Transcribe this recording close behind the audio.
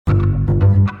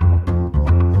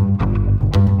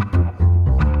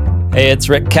Hey, it's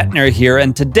Rick Kettner here,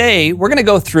 and today we're going to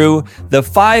go through the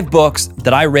 5 books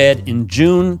that I read in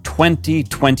June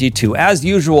 2022. As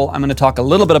usual, I'm going to talk a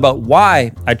little bit about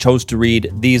why I chose to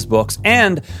read these books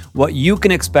and what you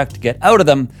can expect to get out of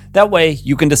them. That way,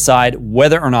 you can decide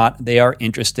whether or not they are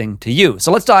interesting to you.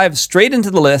 So let's dive straight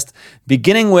into the list,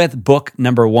 beginning with book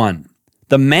number 1.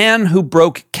 The Man Who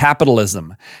Broke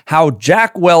Capitalism, How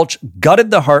Jack Welch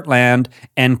Gutted the Heartland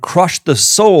and Crushed the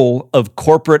Soul of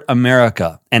Corporate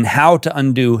America, and How to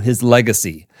Undo His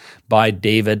Legacy, by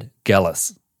David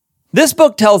Gellis. This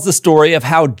book tells the story of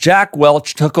how Jack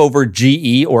Welch took over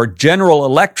GE, or General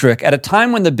Electric, at a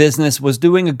time when the business was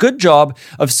doing a good job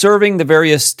of serving the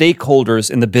various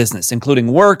stakeholders in the business,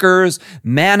 including workers,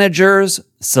 managers,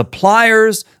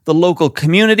 suppliers, the local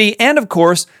community, and of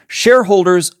course,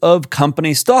 shareholders of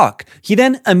company stock. He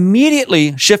then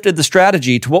immediately shifted the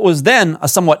strategy to what was then a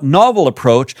somewhat novel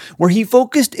approach, where he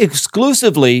focused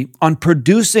exclusively on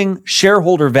producing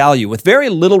shareholder value with very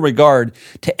little regard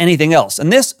to anything else.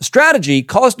 And this strategy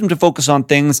caused him to focus on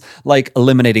things like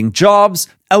eliminating jobs,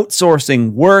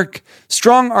 outsourcing work,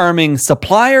 strong-arming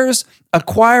suppliers,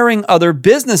 acquiring other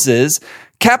businesses,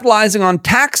 capitalizing on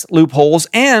tax loopholes,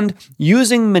 and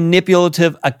using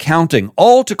manipulative accounting,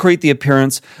 all to create the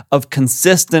appearance of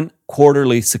consistent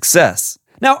quarterly success.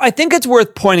 Now, I think it's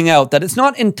worth pointing out that it's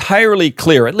not entirely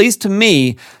clear, at least to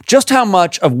me, just how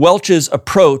much of Welch's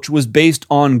approach was based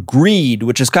on greed,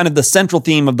 which is kind of the central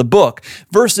theme of the book,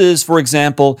 versus, for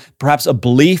example, perhaps a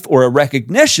belief or a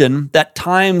recognition that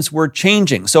times were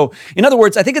changing. So, in other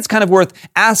words, I think it's kind of worth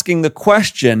asking the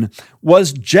question,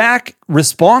 was Jack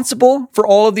responsible for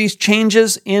all of these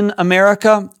changes in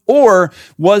America? Or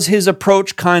was his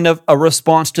approach kind of a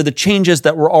response to the changes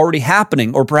that were already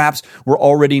happening, or perhaps were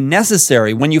already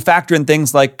necessary when you factor in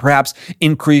things like perhaps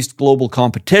increased global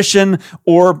competition,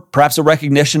 or perhaps a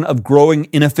recognition of growing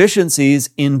inefficiencies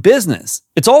in business?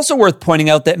 It's also worth pointing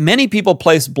out that many people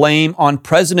place blame on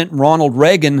President Ronald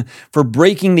Reagan for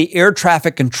breaking the air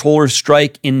traffic controllers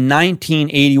strike in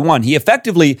 1981. He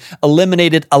effectively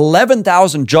eliminated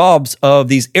 11,000 jobs of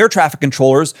these air traffic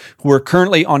controllers who are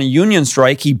currently on a union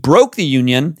strike. He broke the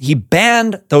union. He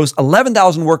banned those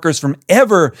 11,000 workers from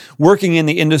ever working in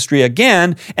the industry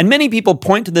again. And many people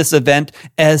point to this event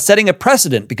as setting a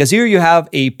precedent, because here you have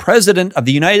a president of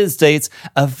the United States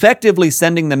effectively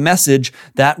sending the message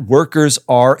that workers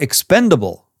are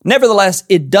expendable. Nevertheless,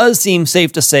 it does seem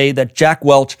safe to say that Jack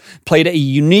Welch played a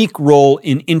unique role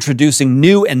in introducing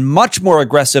new and much more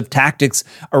aggressive tactics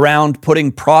around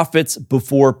putting profits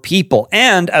before people.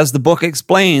 And as the book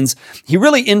explains, he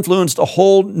really influenced a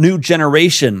whole new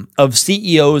generation of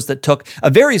CEOs that took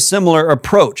a very similar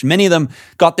approach. Many of them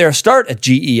got their start at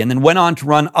GE and then went on to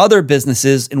run other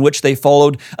businesses in which they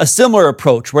followed a similar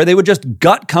approach, where they would just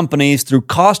gut companies through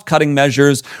cost-cutting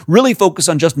measures, really focus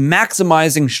on just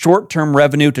maximizing short-term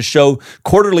revenue to show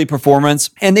quarterly performance,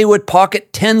 and they would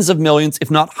pocket tens of millions, if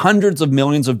not hundreds of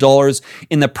millions of dollars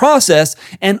in the process,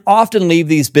 and often leave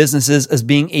these businesses as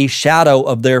being a shadow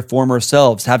of their former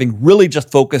selves, having really just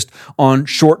focused on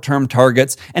short-term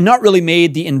targets and not really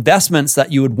made the investments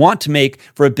that you would want to make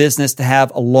for a business to have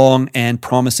a long and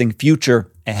promising future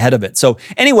ahead of it. So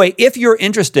anyway, if you're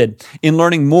interested in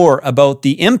learning more about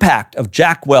the impact of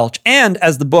Jack Welch, and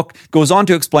as the book goes on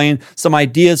to explain some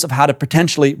ideas of how to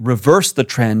potentially reverse the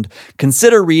trend,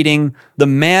 consider reading The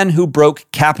Man Who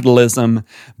Broke Capitalism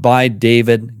by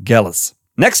David Gellis.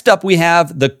 Next up, we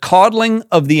have The Coddling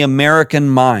of the American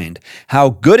Mind,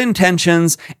 How Good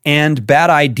Intentions and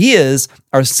Bad Ideas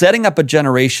Are Setting Up a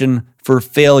Generation for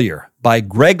Failure, by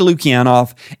Greg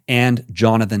Lukianoff and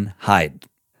Jonathan Haidt.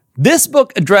 This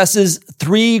book addresses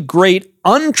 3 great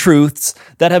untruths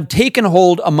that have taken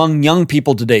hold among young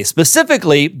people today,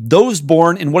 specifically those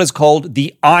born in what is called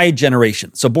the I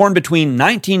generation. So born between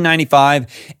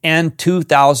 1995 and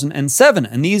 2007.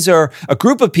 And these are a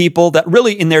group of people that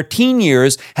really in their teen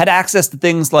years had access to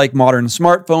things like modern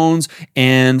smartphones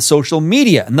and social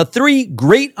media. And the 3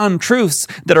 great untruths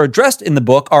that are addressed in the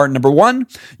book are, number 1,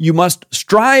 you must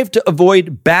strive to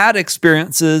avoid bad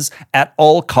experiences at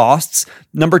all costs.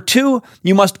 Number 2,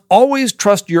 you must always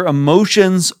trust your emotions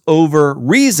over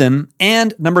reason.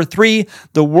 And number 3,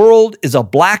 the world is a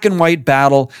black and white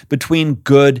battle between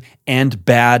good and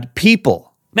bad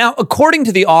people. Now, according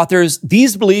to the authors,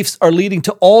 these beliefs are leading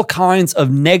to all kinds of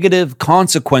negative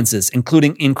consequences,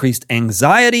 including increased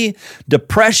anxiety,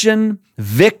 depression,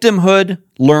 victimhood,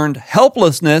 learned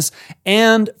helplessness,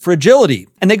 and fragility.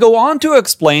 And they go on to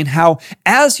explain how,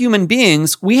 as human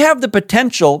beings, we have the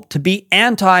potential to be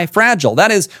anti-fragile. That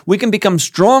is, we can become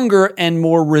stronger and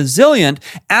more resilient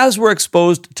as we're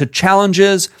exposed to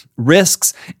challenges,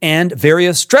 risks, and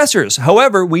various stressors.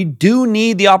 However, we do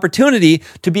need the opportunity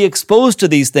to be exposed to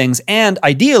these things, and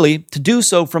ideally to do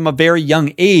so from a very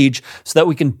young age so that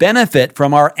we can benefit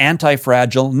from our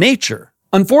anti-fragile nature.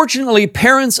 Unfortunately,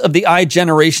 parents of the I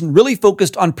generation really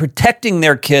focused on protecting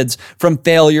their kids from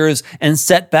failures and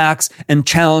setbacks and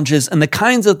challenges and the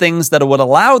kinds of things that would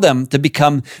allow them to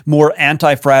become more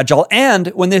anti-fragile. And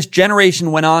when this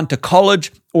generation went on to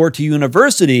college or to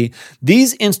university,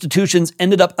 these institutions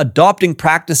ended up adopting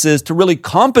practices to really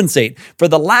compensate for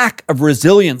the lack of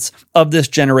resilience of this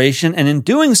generation. And in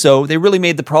doing so, they really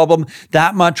made the problem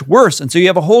that much worse. And so you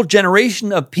have a whole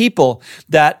generation of people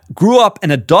that grew up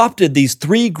and adopted these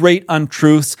three great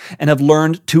untruths and have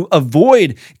learned to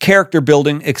avoid character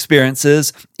building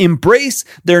experiences, embrace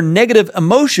their negative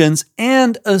emotions,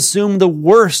 and assume the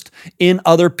worst in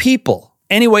other people.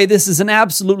 Anyway, this is an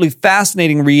absolutely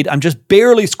fascinating read. I'm just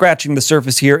barely scratching the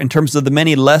surface here in terms of the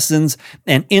many lessons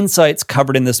and insights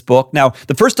covered in this book. Now,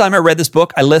 the first time I read this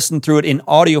book, I listened through it in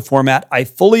audio format. I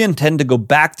fully intend to go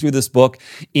back through this book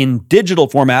in digital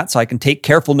format so I can take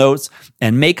careful notes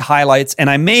and make highlights. And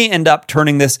I may end up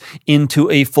turning this into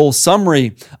a full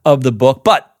summary of the book.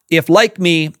 But if, like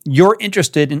me, you're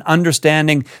interested in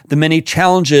understanding the many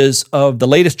challenges of the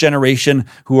latest generation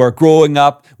who are growing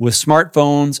up with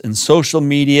smartphones and social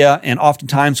media, and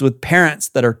oftentimes with parents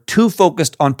that are too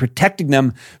focused on protecting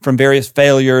them from various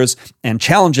failures and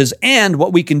challenges, and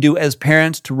what we can do as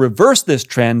parents to reverse this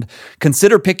trend,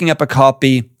 consider picking up a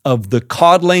copy of The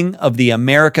Coddling of the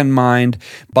American Mind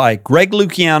by Greg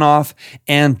Lukianoff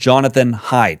and Jonathan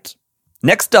Haidt.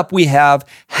 Next up, we have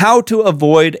How to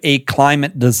Avoid a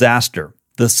Climate Disaster,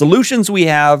 The Solutions We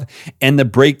Have and the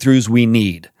Breakthroughs We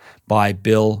Need by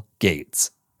Bill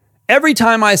Gates. Every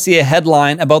time I see a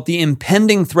headline about the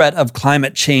impending threat of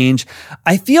climate change,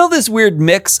 I feel this weird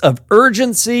mix of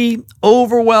urgency,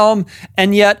 overwhelm,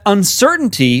 and yet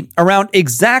uncertainty around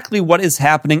exactly what is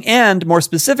happening and, more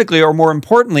specifically, or more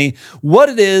importantly, what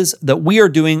it is that we are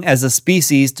doing as a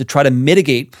species to try to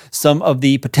mitigate some of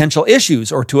the potential issues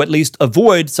or to at least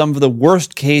avoid some of the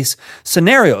worst case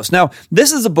scenarios. Now,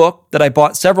 this is a book that I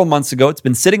bought several months ago. It's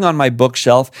been sitting on my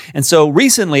bookshelf. And so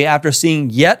recently, after seeing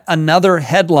yet another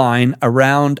headline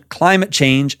around climate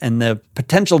change and the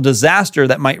potential disaster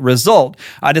that might result,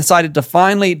 I decided to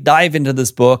finally dive into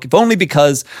this book, if only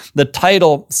because the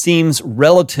title seems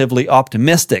relatively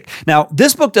optimistic. Now,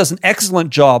 this book does an excellent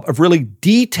job of really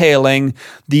detailing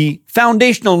the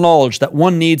foundational knowledge that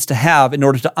one needs to have in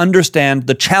order to understand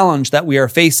the challenge that we are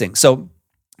facing. So,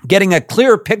 getting a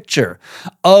clear picture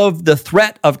of the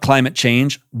threat of climate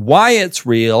change, why it's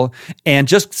real, and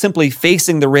just simply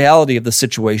facing the reality of the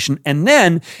situation. And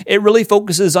then it really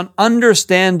focuses on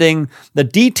understanding the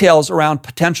details around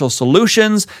potential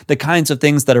solutions, the kinds of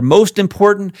things that are most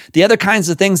important, the other kinds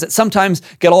of things that sometimes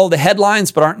get all the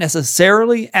headlines but aren't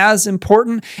necessarily as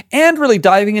important, and really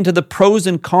diving into the pros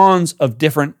and cons of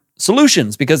different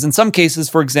solutions, because in some cases,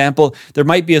 for example, there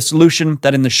might be a solution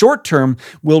that in the short term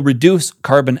will reduce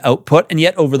carbon output, and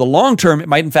yet over the long term, it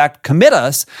might in fact commit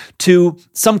us to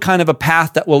some kind of a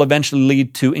path that will eventually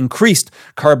lead to increased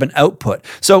carbon output.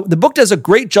 So the book does a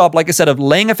great job, like I said, of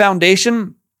laying a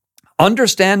foundation,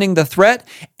 understanding the threat,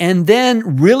 and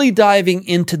then really diving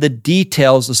into the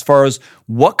details as far as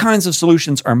what kinds of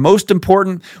solutions are most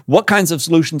important, what kinds of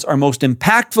solutions are most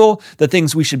impactful, the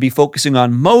things we should be focusing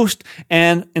on most,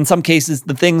 and in some cases,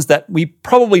 the things that we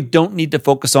probably don't need to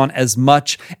focus on as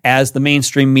much as the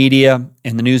mainstream media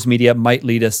and the news media might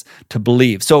lead us to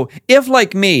believe. So if,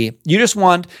 like me, you just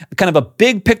want kind of a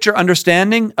big picture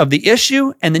understanding of the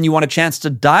issue, and then you want a chance to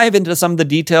dive into some of the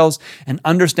details and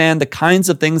understand the kinds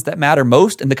of things that matter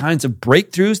most and the kinds of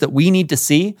breakthroughs that we need to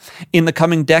see in the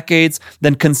coming decades,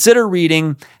 then consider reading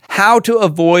How to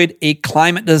Avoid a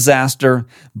Climate Disaster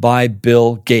by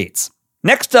Bill Gates.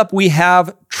 Next up, we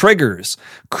have Triggers,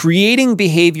 Creating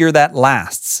Behavior That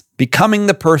Lasts, Becoming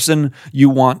the Person You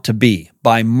Want to Be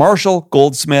by Marshall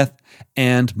Goldsmith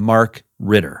and Mark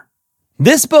Ritter.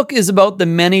 This book is about the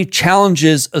many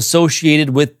challenges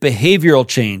associated with behavioral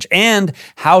change and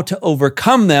how to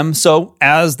overcome them. So,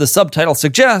 as the subtitle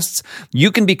suggests,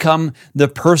 you can become the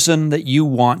person that you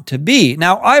want to be.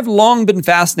 Now, I've long been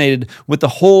fascinated with the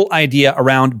whole idea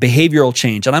around behavioral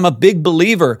change, and I'm a big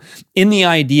believer in the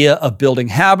idea of building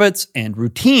habits and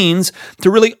routines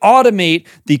to really automate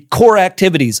the core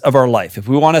activities of our life. If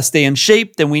we want to stay in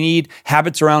shape, then we need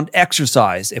habits around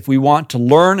exercise. If we want to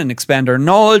learn and expand our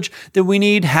knowledge, then we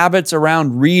need habits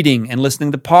around reading and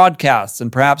listening to podcasts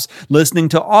and perhaps listening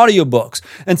to audiobooks.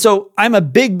 And so I'm a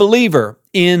big believer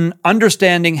in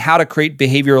understanding how to create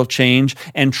behavioral change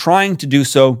and trying to do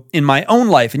so in my own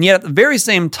life. And yet at the very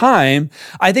same time,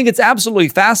 I think it's absolutely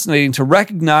fascinating to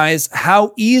recognize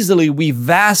how easily we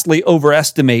vastly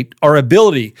overestimate our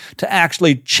ability to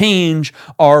actually change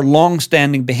our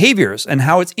long-standing behaviors and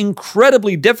how it's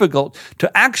incredibly difficult to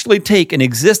actually take an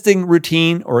existing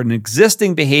routine or an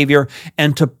existing behavior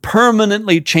and to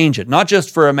permanently change it, not just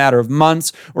for a matter of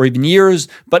months or even years,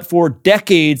 but for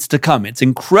decades to come. It's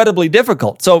incredibly difficult.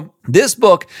 So this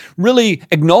book really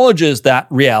acknowledges that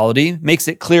reality, makes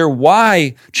it clear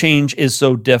why change is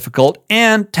so difficult,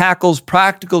 and tackles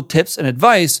practical tips and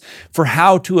advice for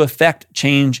how to affect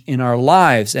change in our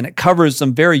lives. And it covers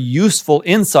some very useful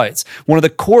insights. One of the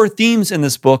core themes in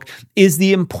this book is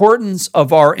the importance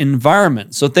of our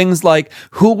environment. So things like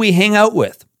who we hang out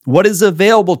with, what is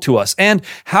available to us, and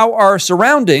how our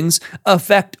surroundings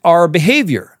affect our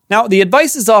behavior. Now, the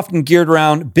advice is often geared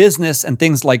around business and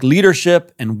things like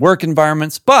leadership and work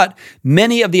environments, but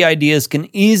many of the ideas can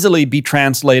easily be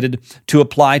translated to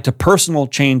apply to personal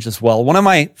change as well. One of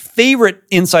my favorite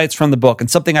insights from the book, and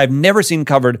something I've never seen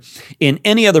covered in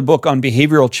any other book on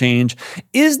behavioral change,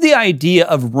 is the idea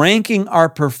of ranking our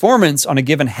performance on a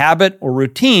given habit or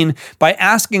routine by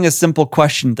asking a simple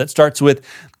question that starts with,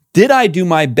 did I do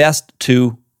my best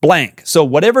to blank? So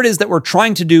whatever it is that we're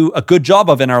trying to do a good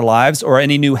job of in our lives or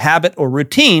any new habit or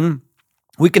routine,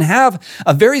 we can have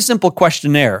a very simple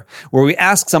questionnaire where we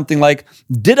ask something like,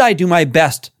 did I do my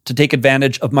best to take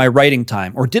advantage of my writing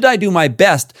time? Or did I do my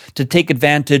best to take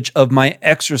advantage of my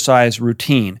exercise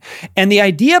routine? And the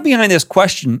idea behind this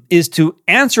question is to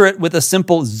answer it with a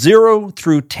simple 0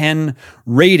 through 10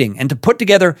 rating and to put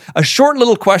together a short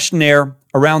little questionnaire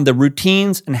around the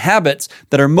routines and habits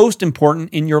that are most important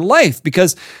in your life.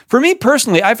 Because for me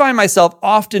personally, I find myself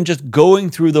often just going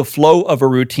through the flow of a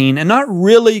routine and not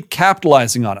really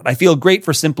capitalizing on it. I feel great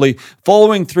for simply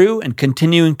following through and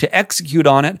continuing to execute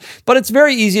on it, but it's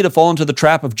very easy to fall into the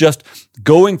trap of just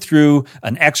going through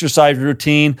an exercise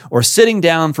routine or sitting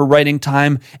down for writing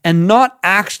time and not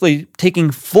actually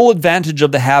taking full advantage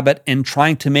of the habit and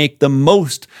trying to make the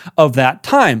most of that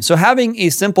time. So having a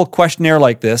simple questionnaire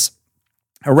like this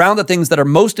around the things that are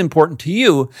most important to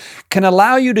you can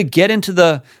allow you to get into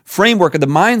the framework of the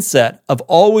mindset of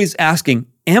always asking,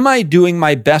 am I doing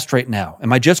my best right now?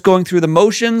 Am I just going through the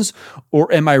motions,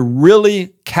 or am I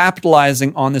really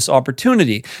capitalizing on this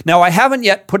opportunity? Now, I haven't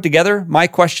yet put together my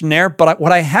questionnaire, but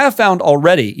what I have found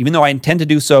already, even though I intend to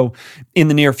do so in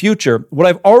the near future, what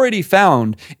I've already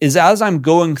found is as I'm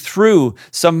going through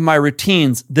some of my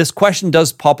routines, this question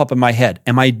does pop up in my head.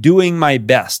 Am I doing my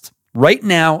best? Right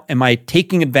now, am I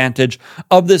taking advantage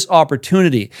of this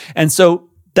opportunity? And so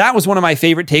that was one of my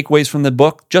favorite takeaways from the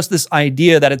book, just this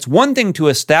idea that it's one thing to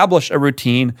establish a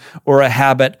routine or a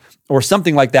habit or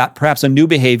something like that, perhaps a new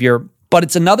behavior, but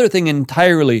it's another thing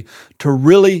entirely to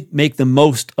really make the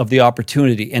most of the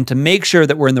opportunity and to make sure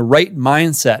that we're in the right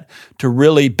mindset to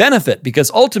really benefit. Because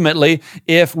ultimately,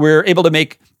 if we're able to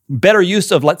make better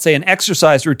use of, let's say, an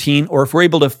exercise routine, or if we're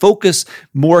able to focus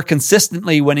more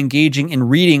consistently when engaging in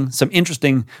reading some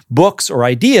interesting books or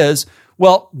ideas,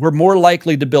 well, we're more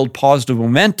likely to build positive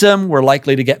momentum. We're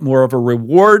likely to get more of a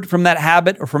reward from that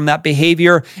habit or from that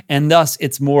behavior. And thus,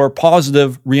 it's more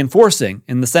positive reinforcing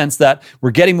in the sense that we're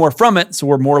getting more from it. So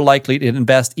we're more likely to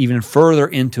invest even further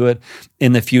into it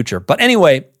in the future. But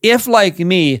anyway, if like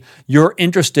me, you're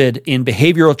interested in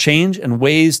behavioral change and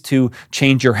ways to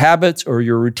change your habits or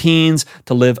your routines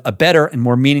to live a better and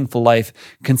more meaningful life,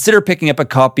 consider picking up a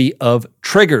copy of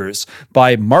Triggers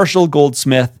by Marshall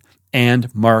Goldsmith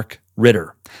and Mark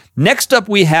Ritter. Next up,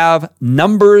 we have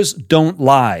Numbers Don't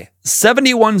Lie,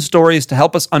 71 Stories to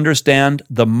Help Us Understand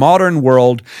the Modern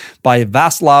World by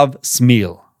Václav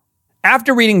Smil.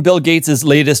 After reading Bill Gates'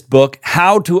 latest book,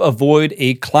 How to Avoid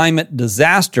a Climate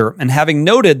Disaster, and having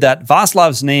noted that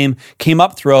Václav's name came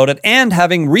up throughout it, and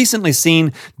having recently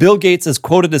seen Bill Gates as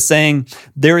quoted as saying,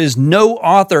 "There is no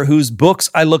author whose books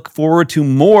I look forward to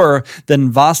more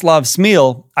than Václav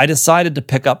Smil," I decided to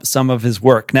pick up some of his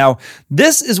work. Now,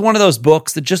 this is one of those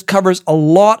books that just covers a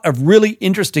lot of really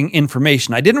interesting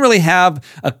information. I didn't really have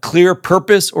a clear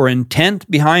purpose or intent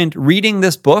behind reading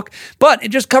this book, but it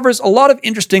just covers a lot of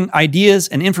interesting ideas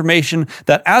and information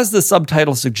that, as the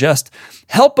subtitle suggests,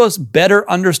 help us better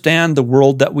understand the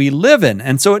world that we live in.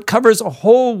 And so it covers a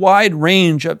whole wide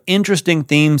range of interesting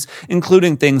themes,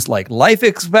 including things like life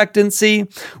expectancy,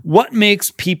 what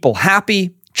makes people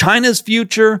happy, China's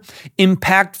future,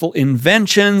 impactful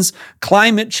inventions,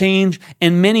 climate change,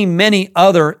 and many, many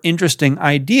other interesting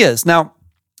ideas. Now,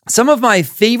 some of my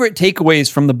favorite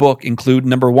takeaways from the book include,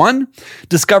 number one,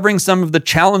 discovering some of the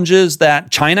challenges that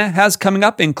China has coming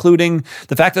up, including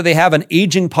the fact that they have an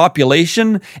aging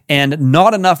population and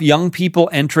not enough young people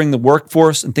entering the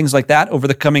workforce and things like that over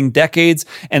the coming decades.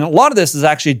 And a lot of this is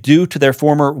actually due to their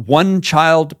former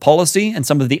one-child policy and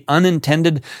some of the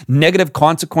unintended negative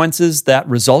consequences that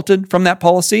resulted from that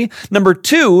policy. Number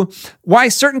two, why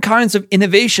certain kinds of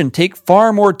innovation take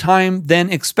far more time than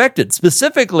expected,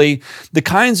 specifically the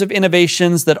kinds of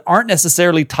innovations that aren't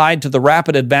necessarily tied to the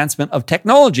rapid advancement of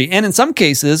technology. And in some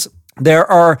cases, there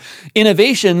are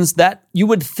innovations that you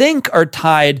would think are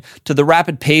tied to the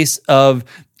rapid pace of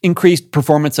increased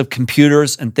performance of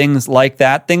computers and things like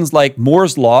that, things like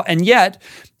Moore's Law. And yet,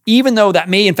 even though that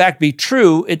may in fact be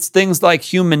true, it's things like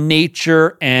human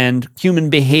nature and human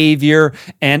behavior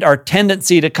and our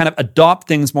tendency to kind of adopt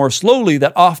things more slowly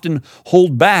that often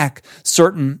hold back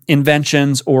certain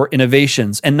inventions or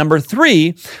innovations. And number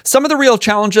three, some of the real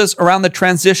challenges around the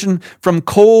transition from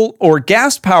coal or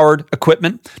gas-powered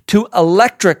equipment to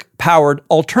electric-powered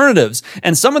alternatives.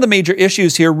 And some of the major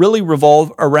issues here really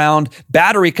revolve around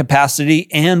battery capacity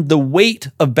and the weight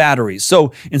of batteries.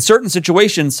 So in certain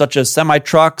situations, such as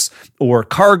semi-trucks or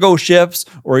cargo ships,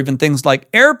 or even things like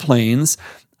airplanes,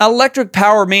 electric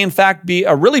power may in fact be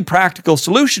a really practical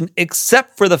solution,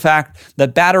 except for the fact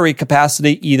that battery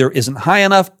capacity either isn't high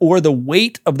enough or the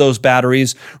weight of those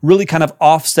batteries really kind of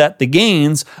offset the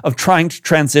gains of trying to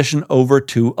transition over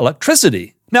to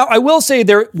electricity. Now, I will say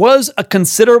there was a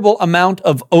considerable amount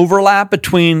of overlap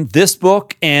between this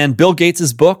book and Bill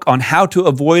Gates' book on how to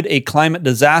avoid a climate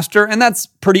disaster, and that's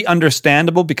pretty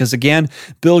understandable because, again,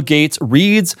 Bill Gates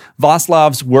reads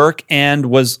Václav's work and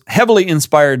was heavily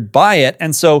inspired by it.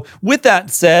 And so with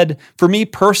that said, for me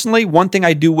personally, one thing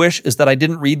I do wish is that I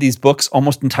didn't read these books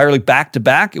almost entirely back to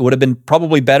back. It would have been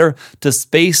probably better to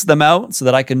space them out so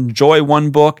that I can enjoy one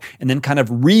book and then kind of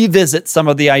revisit some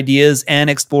of the ideas and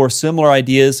explore similar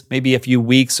ideas maybe a few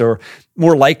weeks or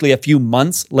more likely a few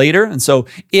months later. And so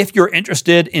if you're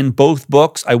interested in both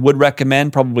books, I would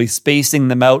recommend probably spacing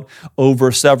them out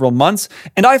over several months.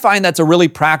 And I find that's a really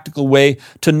practical way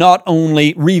to not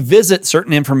only revisit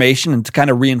certain information and to kind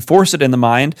of reinforce it in the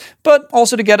mind, but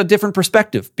also to get a different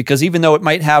perspective. Because even though it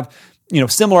might have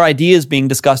similar ideas being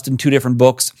discussed in two different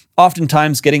books,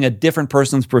 oftentimes getting a different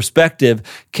person's perspective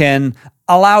can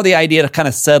allow the idea to kind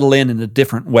of settle in a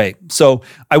different way. So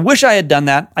I wish I had done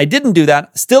that. I didn't do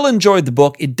that. Still enjoyed the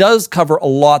book. It does cover a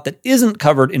lot that isn't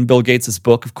covered in Bill Gates'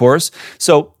 book, of course.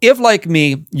 So if, like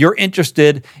me, you're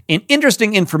interested in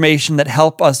interesting information that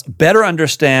help us better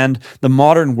understand the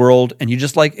modern world and you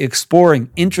just like exploring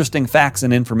interesting facts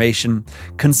and information,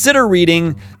 consider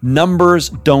reading Numbers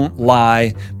Don't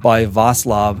Lie by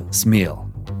Václav Smil.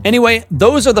 Anyway,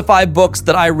 those are the 5 books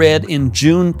that I read in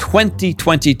June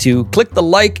 2022. Click the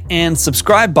like and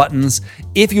subscribe buttons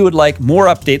if you would like more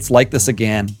updates like this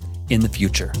again in the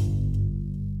future.